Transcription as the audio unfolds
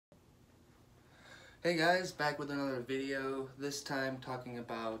Hey guys, back with another video, this time talking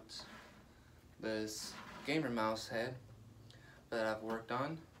about this Gamermau5 head that I've worked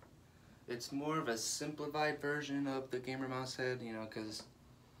on. It's more of a simplified version of the Gamermau5 head, you know, because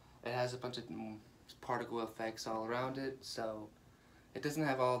it has a bunch of particle effects all around it, so it doesn't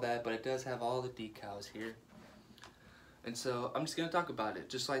have all that, but it does have all the decals here. And so I'm just going to talk about it.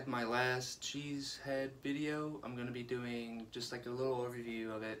 Just like my last cheese head video, I'm going to be doing just like a little overview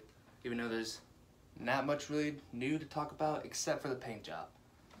of it, even though there's not much really new to talk about except for the paint job.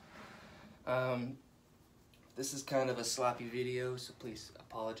 This is kind of a sloppy video, so please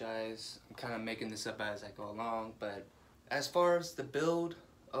apologize. I'm kind of making this up as I go along, but as far as the build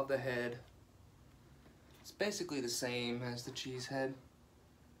of the head, it's basically the same as the cheese head.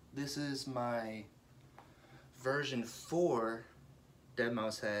 This is my version 4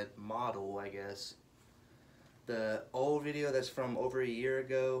 deadmau5 head model, I guess. The old video that's from over a year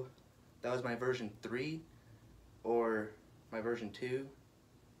ago, that was my version 3 or my version 2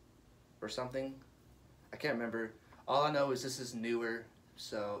 or something. I can't remember. All I know is this is newer,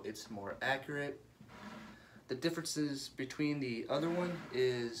 so it's more accurate. The differences between the other one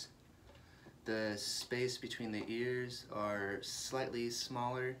is the space between the ears are slightly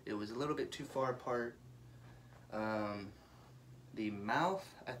smaller. It was a little bit too far apart. The mouth,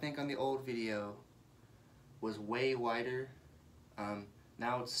 I think on the old video, was way wider.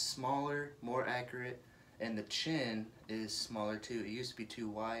 Now it's smaller, more accurate, and the chin is smaller too. It used to be too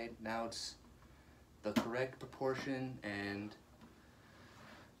wide, now it's the correct proportion, and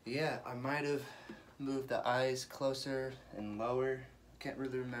yeah, I might have moved the eyes closer and lower. Can't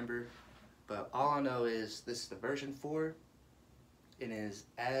really remember, but all I know is this is the version 4. It is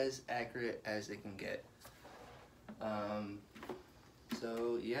as accurate as it can get.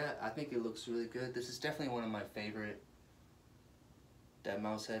 So yeah, I think it looks really good. This is definitely one of my favorite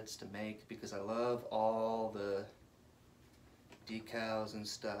deadmau5 heads to make because I love all the decals and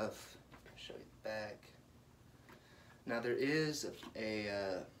stuff. I'll show you the back. Now there is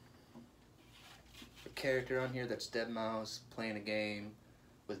a character on here that's deadmau5 playing a game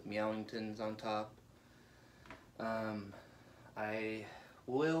with Meowingtons on top. I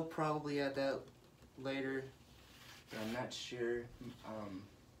will probably add that later, but I'm not sure.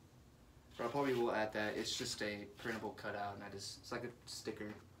 But I probably will add that. It's just a printable cutout, and it's like a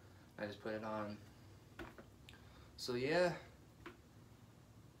sticker. I just put it on. So yeah,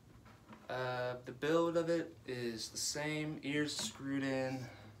 the build of it is the same. Ears screwed in,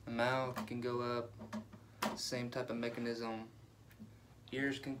 the mouth can go up, same type of mechanism.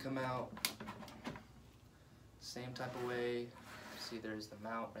 Ears can come out, same type of way. See, there's the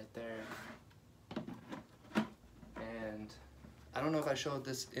mount right there. And I don't know if I showed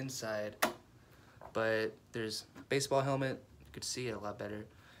this inside, but there's a baseball helmet. You could see it a lot better.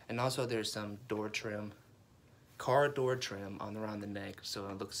 And also there's some door trim, car door trim on around the neck, so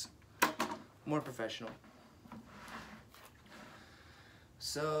it looks more professional.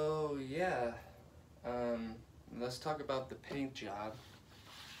 So yeah, let's talk about the paint job.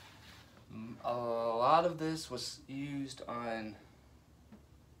 A lot of this was used on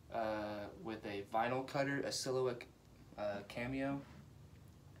with a vinyl cutter, a silhouette cameo.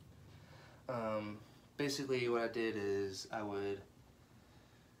 Basically what I did is I would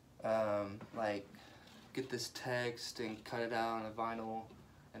like get this text and cut it out on a vinyl,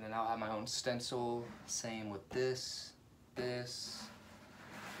 and then I'll have my own stencil. Same with this,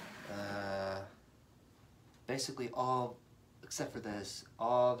 basically all except for this,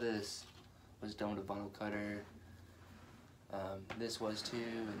 all this was done with a vinyl cutter. This was too,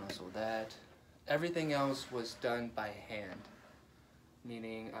 and also that. Everything else was done by hand,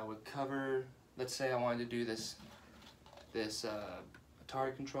 meaning I would cover, let's say I wanted to do this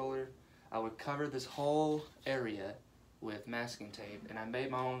Atari controller, I would cover this whole area with masking tape, and I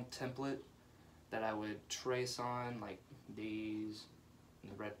made my own template that I would trace on, like these,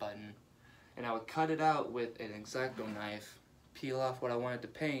 and the red button, and I would cut it out with an X-Acto knife, peel off what I wanted to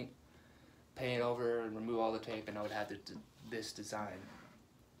paint it over, and remove all the tape, and I would have this design.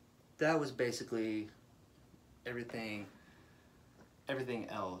 That was basically everything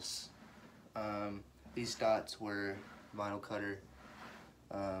else. These dots were vinyl cutter.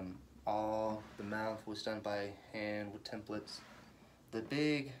 All the mouth was done by hand with templates. The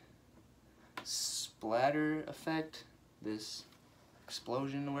big splatter effect, this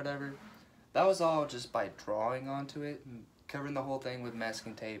explosion or whatever, that was all just by drawing onto it, and covering the whole thing with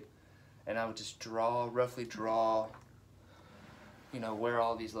masking tape. And I would just roughly draw, you know, where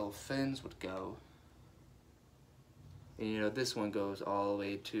all these little fins would go. And you know, this one goes all the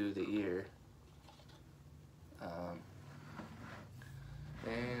way to the ear.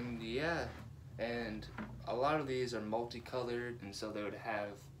 And yeah, and a lot of these are multicolored, and so they would have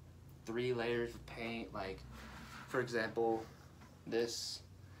 3 layers of paint. Like, for example, this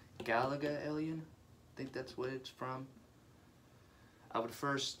Galaga alien, I think that's what it's from. I would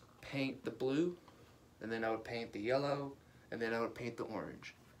first paint the blue, and then I would paint the yellow, and then I would paint the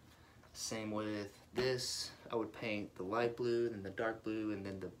orange. Same with this, I would paint the light blue, then the dark blue, and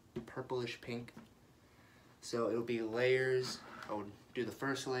then the purplish pink. So it would be layers. I would do the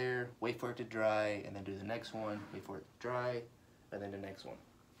first layer, wait for it to dry, and then do the next one, wait for it to dry, and then the next one.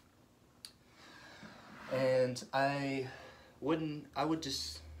 And I would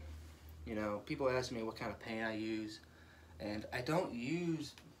just, you know, people ask me what kind of paint I use, and I don't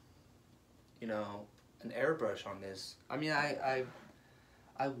use, you know, an airbrush on this. I mean, I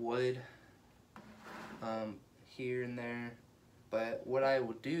would here and there, but what I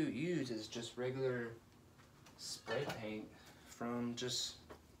would use is just regular spray paint from just,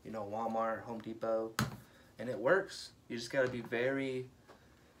 you know, Walmart, Home Depot, and it works. You just gotta be very,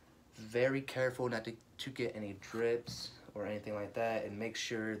 very careful not to get any drips or anything like that, and make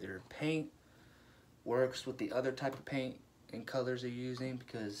sure their paint works with the other type of paint and colors they're using,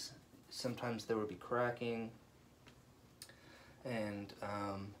 because sometimes there will be cracking. And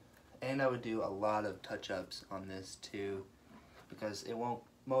I would do a lot of touch-ups on this too, because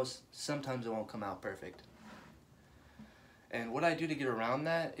sometimes it won't come out perfect. And what I do to get around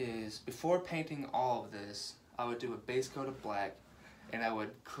that is, before painting all of this, I would do a base coat of black, and I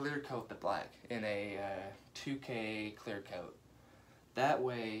would clear coat the black in a 2K clear coat. That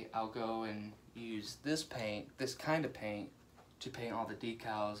way I'll go and use this kind of paint, to paint all the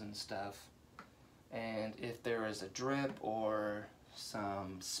decals and stuff. And if there is a drip or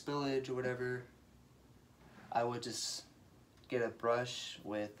some spillage or whatever, I would just get a brush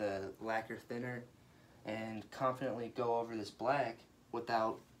with a lacquer thinner and confidently go over this black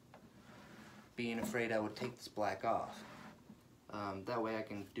without being afraid I would take this black off. That way I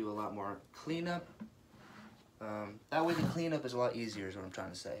can do a lot more cleanup. That way the cleanup is a lot easier, is what I'm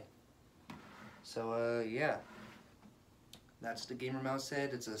trying to say. So yeah, that's the Gamermau5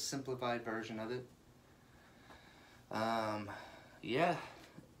 head. It's a simplified version of it. Yeah,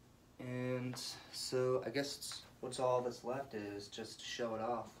 and so I guess what's all that's left is just to show it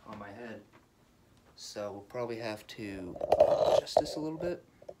off on my head. So we'll probably have to adjust this a little bit.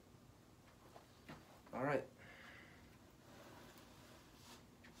 Alright.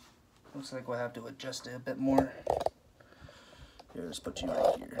 Looks like we'll have to adjust it a bit more. Here, let's put you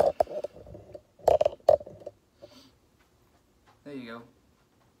right here. There you go.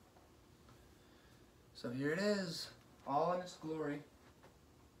 So here it is, all in its glory.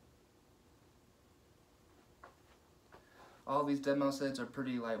 All these deadmau5 sets are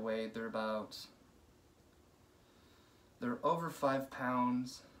pretty lightweight. They're over 5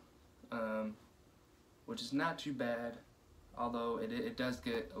 pounds, which is not too bad, although it does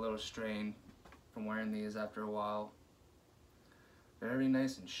get a little strained from wearing these after a while. Very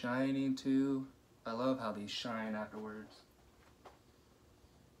nice and shiny too. I love how these shine afterwards.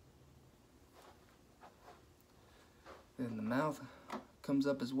 And the mouth comes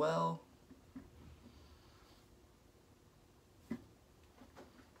up as well.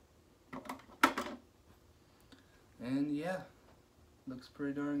 And yeah, looks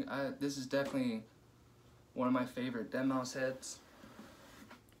pretty darn. This is definitely one of my favorite deadmau5 heads.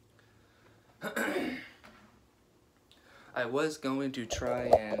 I was going to try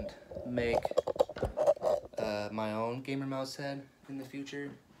and make my own Gamermau5 head in the future.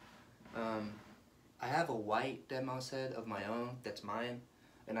 I have a white deadmau5 head of my own, that's mine,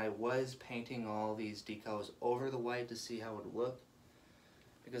 and I was painting all these decals over the white to see how it would look,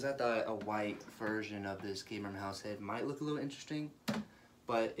 because I thought a white version of this Gamermau5 head might look a little interesting,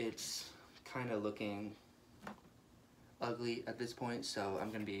 but it's kind of looking ugly at this point, so I'm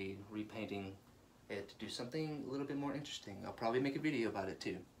going to be repainting it to do something a little bit more interesting. I'll probably make a video about it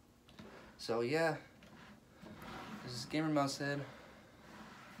too. So yeah, this is Gamermau5 head.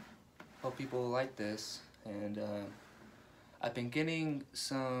 Hope people like this, and I've been getting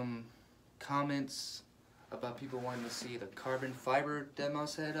some comments about people wanting to see the carbon fiber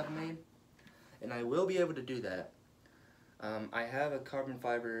deadmau5 head I've made, and I will be able to do that. I have a carbon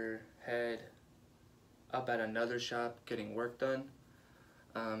fiber head up at another shop getting work done,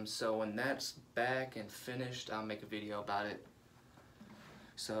 so when that's back and finished, I'll make a video about it.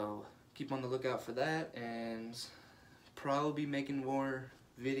 So keep on the lookout for that, and probably be making more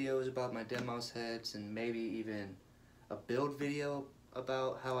videos about my deadmau5 heads, and maybe even a build video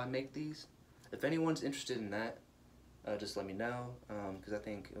about how I make these. If anyone's interested in that, just let me know, because I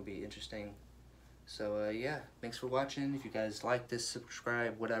think it'll be interesting. So yeah, thanks for watching. If you guys like this,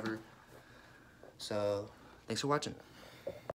 subscribe, whatever. So, thanks for watching.